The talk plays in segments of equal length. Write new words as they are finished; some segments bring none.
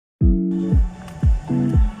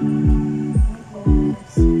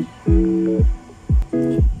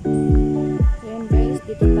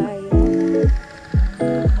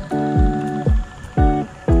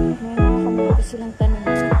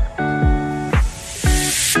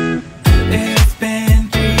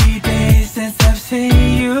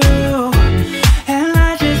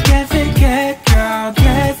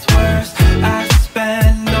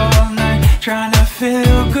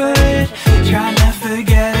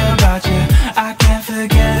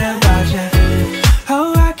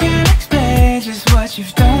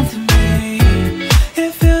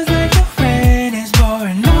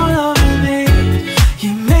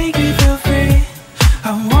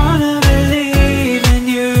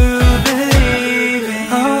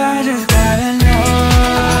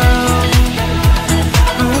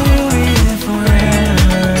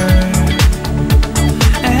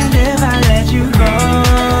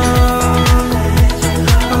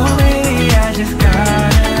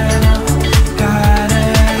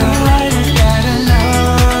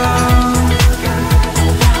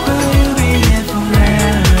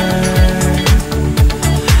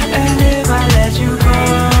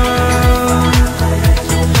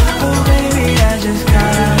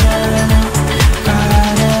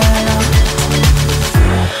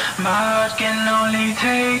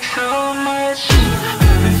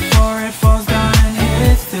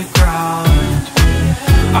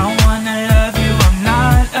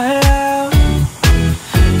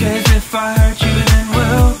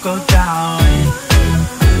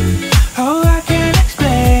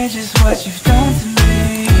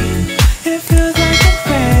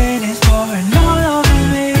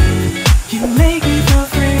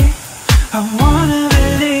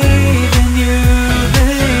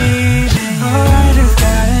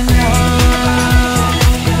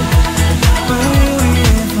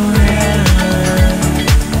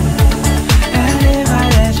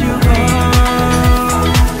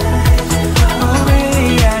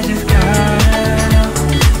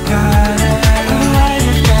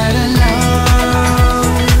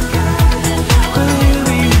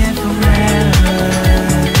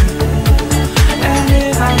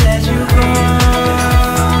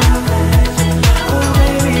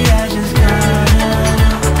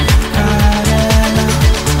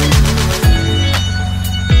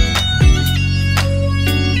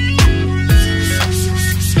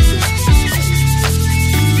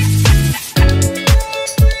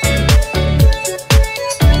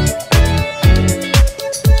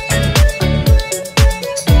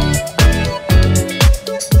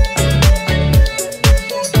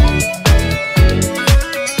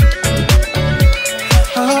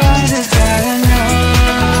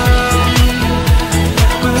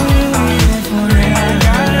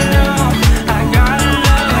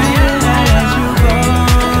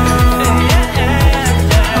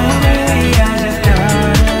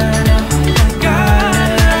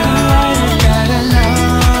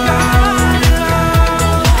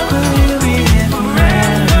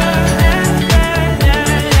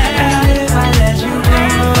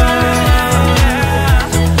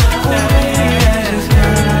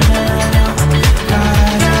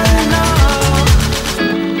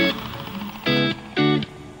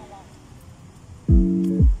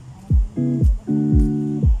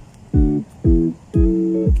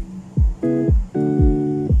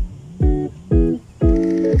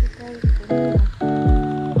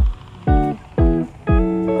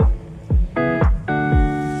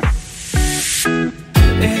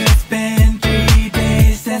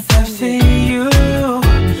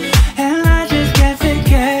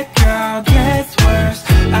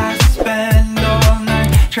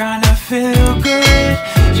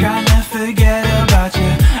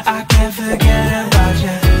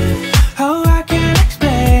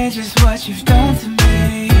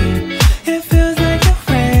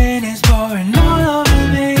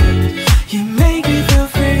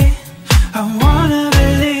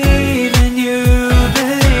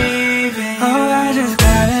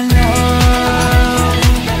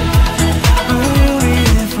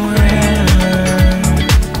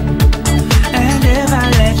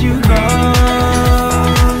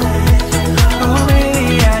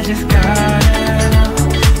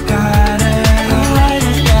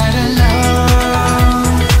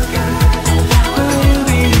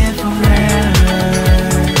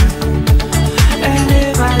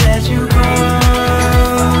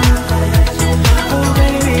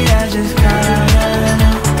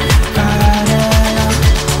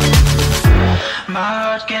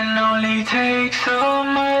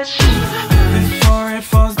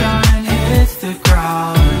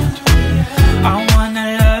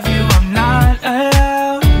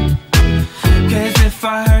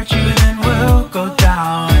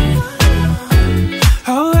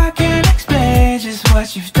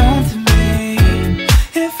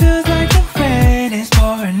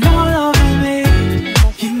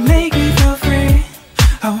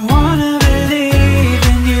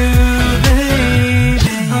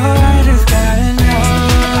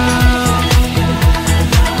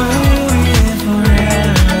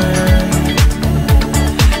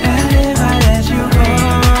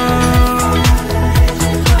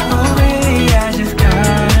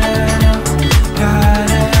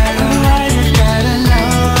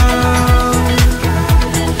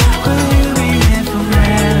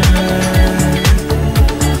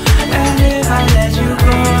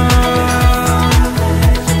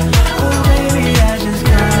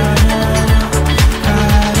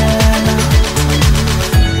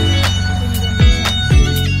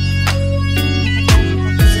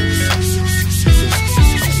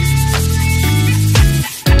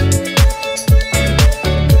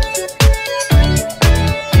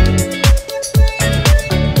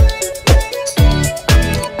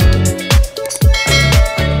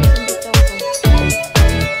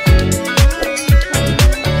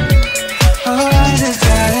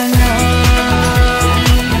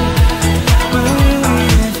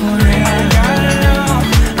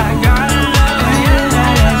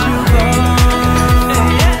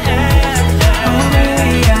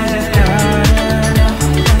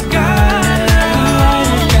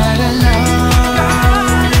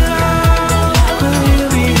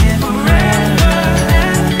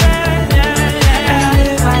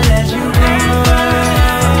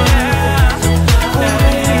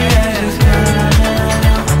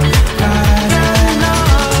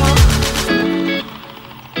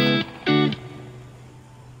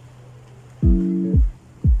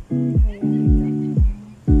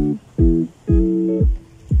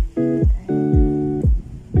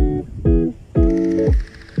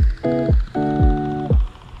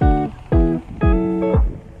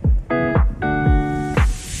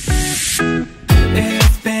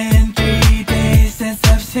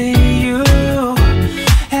you,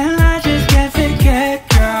 and I just can't forget,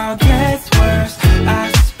 girl, gets worse.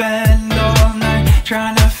 I spend all night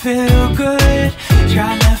trying to feel good,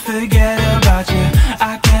 trying to forget about you.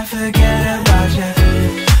 I can't forget about you.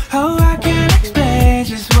 Oh, I can't explain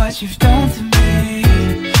just what you've done to me.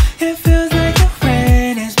 It feels like the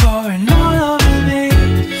rain is pouring all over me.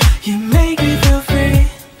 You make me feel free.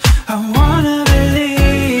 I wanna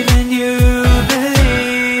believe in you,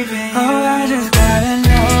 believe in you. Oh, I just gotta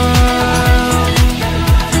know,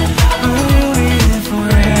 will you be here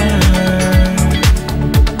forever?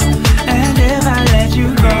 And if I let you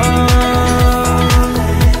go,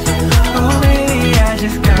 oh baby, I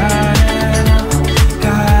just gotta know,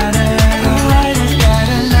 gotta know. Oh, I just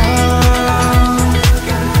gotta know,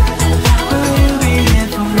 will you be here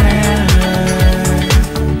forever?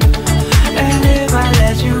 And if I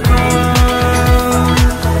let you go,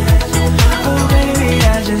 oh baby,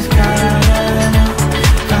 I just gotta know,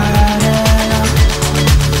 gotta know.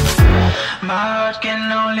 My heart can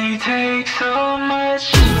only take so much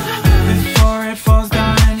before it falls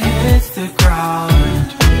down and hits the ground.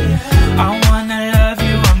 I wanna love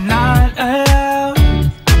you, I'm not allowed,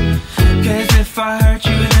 'cause if I hurt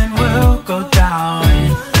you then we'll go down.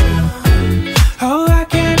 Oh, I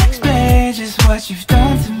can't explain just what you've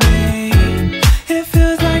done to me. It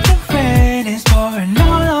feels like the rain is pouring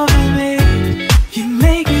all over me. You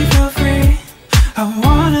make me feel free. I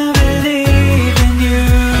wanna believe in you,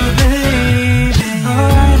 believe in you.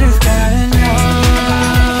 Oh, I just gotta know,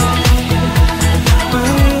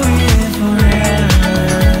 will you be here forever?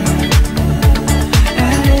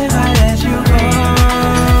 And if I let you go,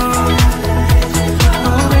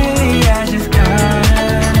 oh baby, I just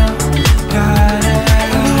gotta know, gotta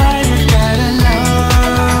know. Oh, I just gotta know,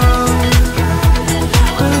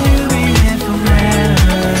 will you be here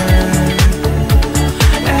forever?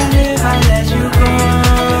 And if I let you go,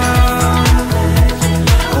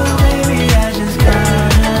 oh baby, I just gotta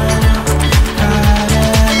know, gotta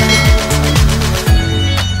know.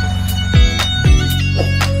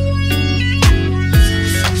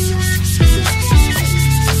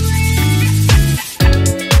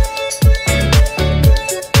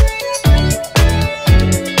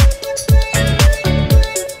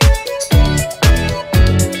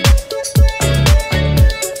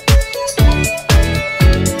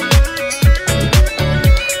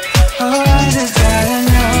 Oh, I just